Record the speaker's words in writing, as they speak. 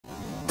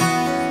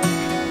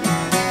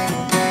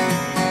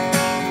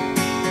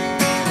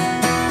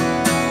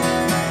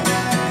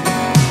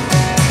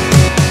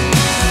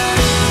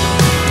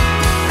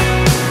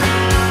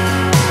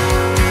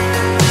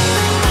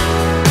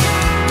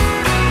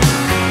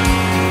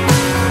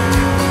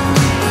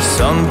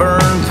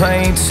Sunburned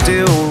paint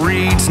still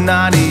reads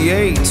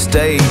 98.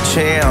 State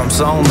champs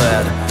on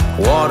that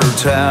water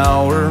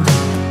tower.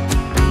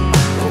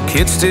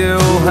 Kids still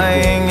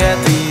hang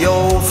at the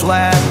old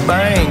flat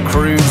bank.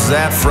 Cruise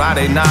that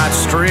Friday night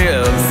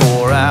strip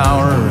for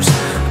hours.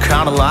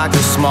 Kinda like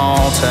a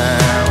small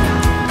town.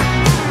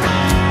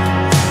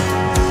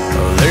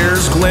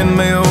 There's Glen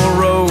Mill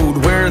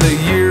Road where the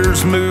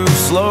years move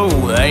slow.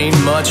 Ain't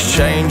much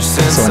changed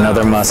since. So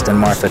another must in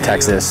Marfa,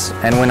 Texas.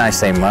 And when I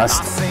say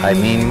must, I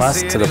mean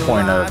must to the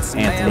point of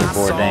Anthony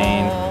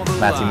Bourdain,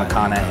 Matthew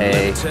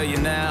McConaughey,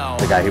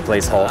 the guy who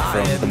plays Hulk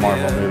from the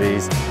Marvel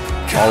movies.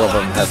 All of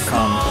them have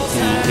come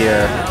to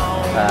here.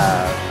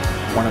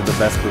 One of the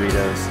best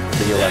burritos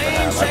that you'll ever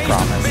have, I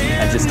promise.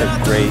 And just a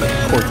great,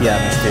 quirky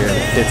atmosphere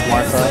that fits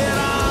Marfa.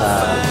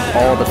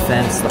 All the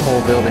fence, the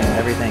whole building,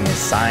 everything is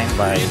signed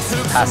by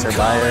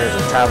passerbyers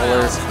and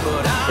travelers.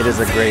 It is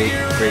a great,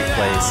 great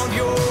place.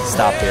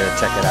 Stop here,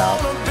 check it out.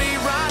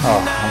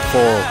 Oh, I'm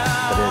full,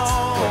 but it's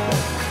worth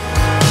it.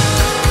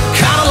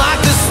 Kinda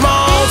like this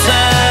small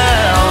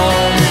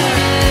town.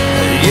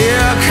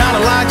 Yeah,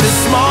 kinda like this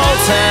small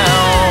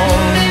town.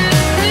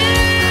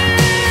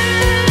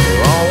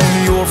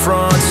 On your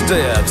front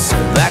steps,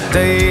 that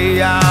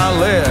day I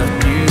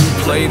left, you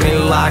played me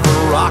like a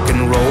rock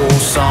and roll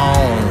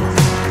song.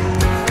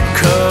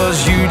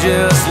 'Cause you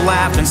just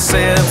laughed and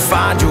said,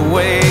 find your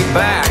way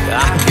back.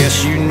 I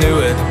guess you knew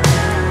it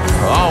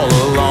all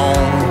along,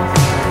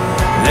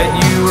 that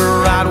you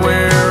were right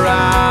where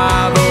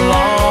I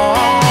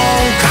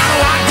belong. Kinda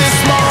like this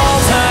small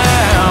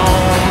town.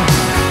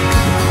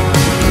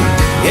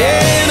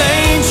 Yeah, it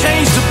ain't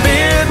changed a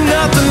bit,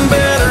 nothing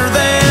better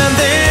than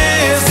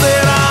this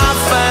that I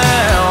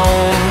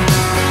found.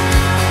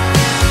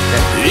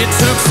 It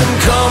took some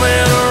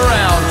coming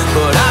around,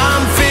 but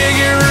I'm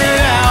figuring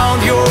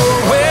out you're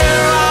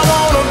where I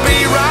wanna be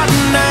right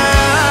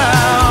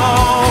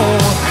now.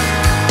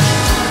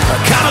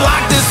 Kinda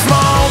like this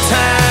small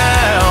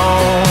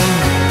town.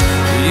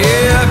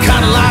 Yeah,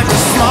 kinda like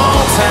this small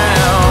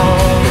town.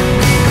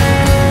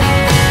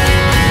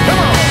 Come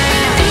on.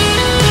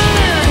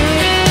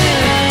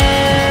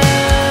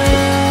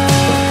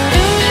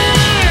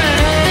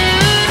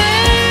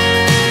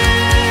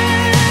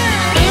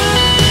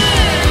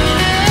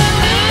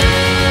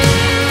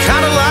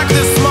 Kinda like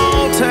this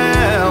small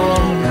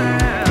town.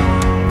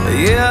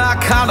 Yeah, I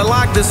kinda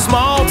like this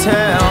small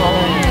town.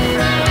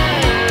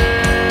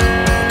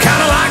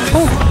 Kinda like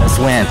this. Let's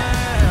win.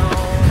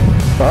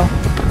 Well,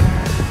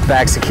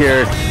 bag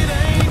secured.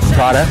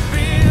 Prada.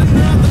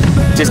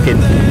 Just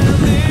kidding.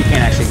 You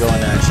can't actually go in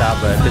there and shop,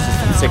 but this is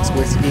from 6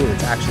 Whiskey.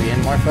 It's actually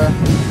in Marfa.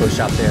 Go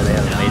shop there. They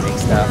have amazing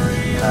stuff.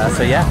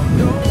 So yeah,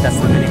 that's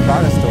the mini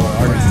Prada store,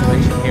 art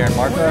installation here in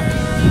Marfa.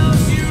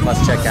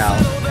 Let's check out.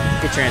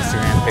 Get your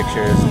Instagram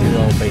pictures, do the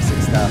old basic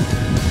stuff.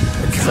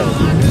 So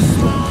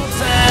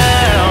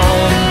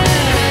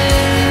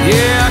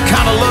yeah, I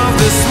kinda love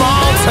this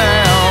small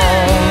town.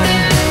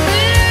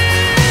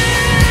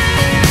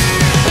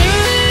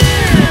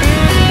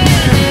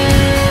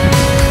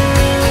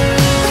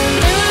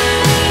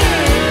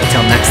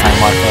 until next time,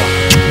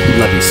 Marfa.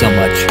 Love you so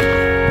much.